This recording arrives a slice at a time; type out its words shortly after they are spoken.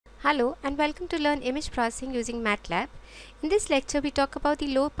Hello and welcome to learn image processing using MATLAB. In this lecture we talk about the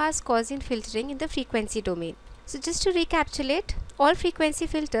low-pass Gaussian filtering in the frequency domain. So just to recapitulate, all frequency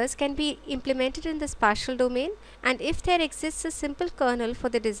filters can be implemented in the spatial domain, and if there exists a simple kernel for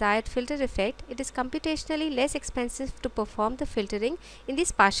the desired filter effect, it is computationally less expensive to perform the filtering in the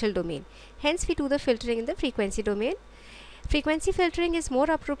spatial domain. Hence we do the filtering in the frequency domain. Frequency filtering is more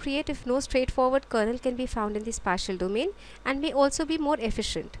appropriate if no straightforward kernel can be found in the spatial domain and may also be more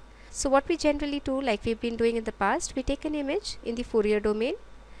efficient. So what we generally do, like we've been doing in the past, we take an image in the Fourier domain,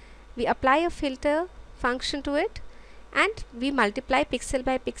 we apply a filter function to it, and we multiply pixel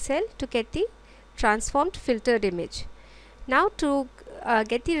by pixel to get the transformed filtered image. Now to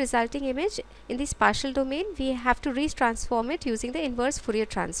get the resulting image in the spatial domain, we have to retransform it using the inverse Fourier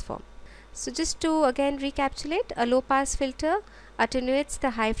transform. So just to again recapitulate, a low pass filter attenuates the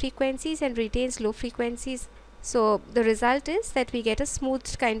high frequencies and retains low frequencies. So the result is that we get a smooth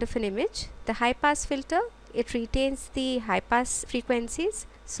kind of an image. The high pass filter, it retains the high pass frequencies,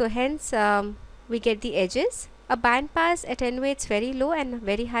 so hence we get the edges. A band pass attenuates very low and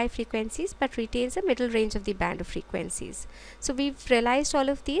very high frequencies but retains a middle range of the band of frequencies. So we've realized all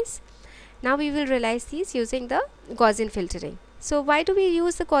of these. Now we will realize these using the Gaussian filtering. So why do we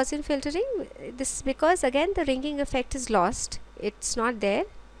use the Gaussian filtering? This is because again the ringing effect is lost. It's not there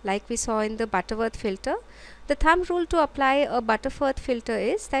like we saw in the Butterworth filter. The thumb rule to apply a Butterworth filter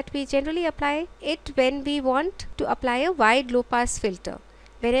is that we generally apply it when we want to apply a wide low pass filter.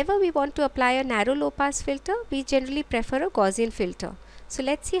 Wherever we want to apply a narrow low pass filter, we generally prefer a Gaussian filter. So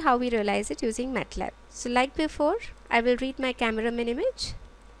let's see how we realize it using MATLAB. So like before, I will read my cameraman image.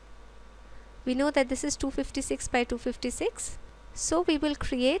 We know that this is 256 by 256. So we will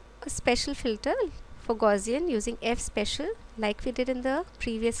create a special filter for Gaussian using F special like we did in the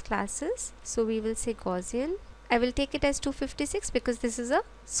previous classes. So we will say Gaussian. I will take it as 256 because this is a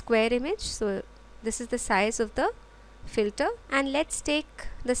square image. So this is the size of the filter, and let's take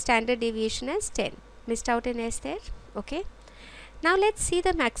the standard deviation as 10. Missed out an S there. Okay. Now let's see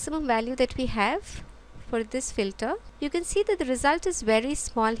the maximum value that we have for this filter. You can see that the result is very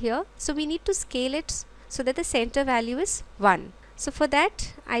small here. So we need to scale it so that the center value is 1. So for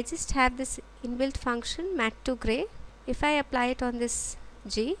that, I just have this inbuilt function mat to gray. If I apply it on this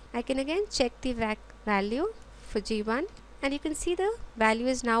G, I can again check the value for G1, and you can see the value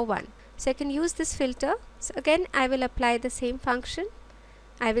is now 1. So I can use this filter. So again I will apply the same function.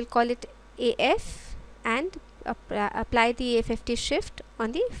 I will call it AF and apply the AFFT shift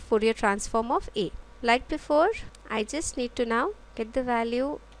on the Fourier transform of A. Like before, I just need to now get the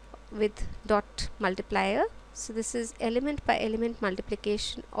value with dot multiplier. So this is element by element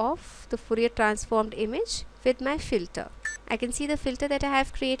multiplication of the Fourier transformed image with my filter. I can see the filter that I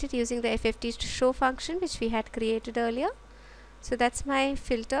have created using the FFT show function which we had created earlier. So that's my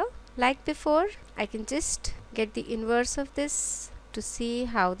filter. Like before, I can just get the inverse of this to see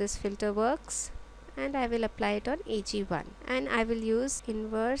how this filter works, and I will apply it on AG1, and I will use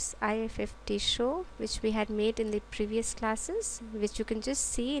inverse IFFT show which we had made in the previous classes, which you can just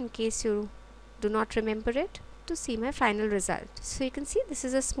see in case you do not remember it, to see my final result. So you can see this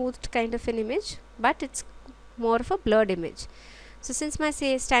is a smoothed kind of an image, but it's more of a blurred image. So since my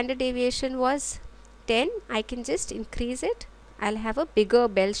standard deviation was 10, I can just increase it. I'll have a bigger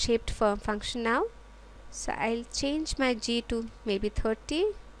bell-shaped function now. So I'll change my G to maybe 30.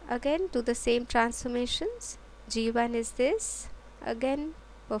 Again do the same transformations. G1 is this. Again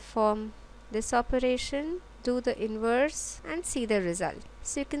perform this operation, do the inverse, and see the result.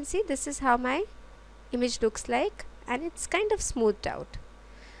 So you can see this is how my image looks like, and it's kind of smoothed out.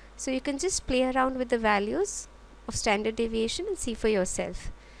 So you can just play around with the values of standard deviation and see for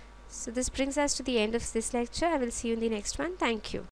yourself. So this brings us to the end of this lecture. I will see you in the next one. Thank you.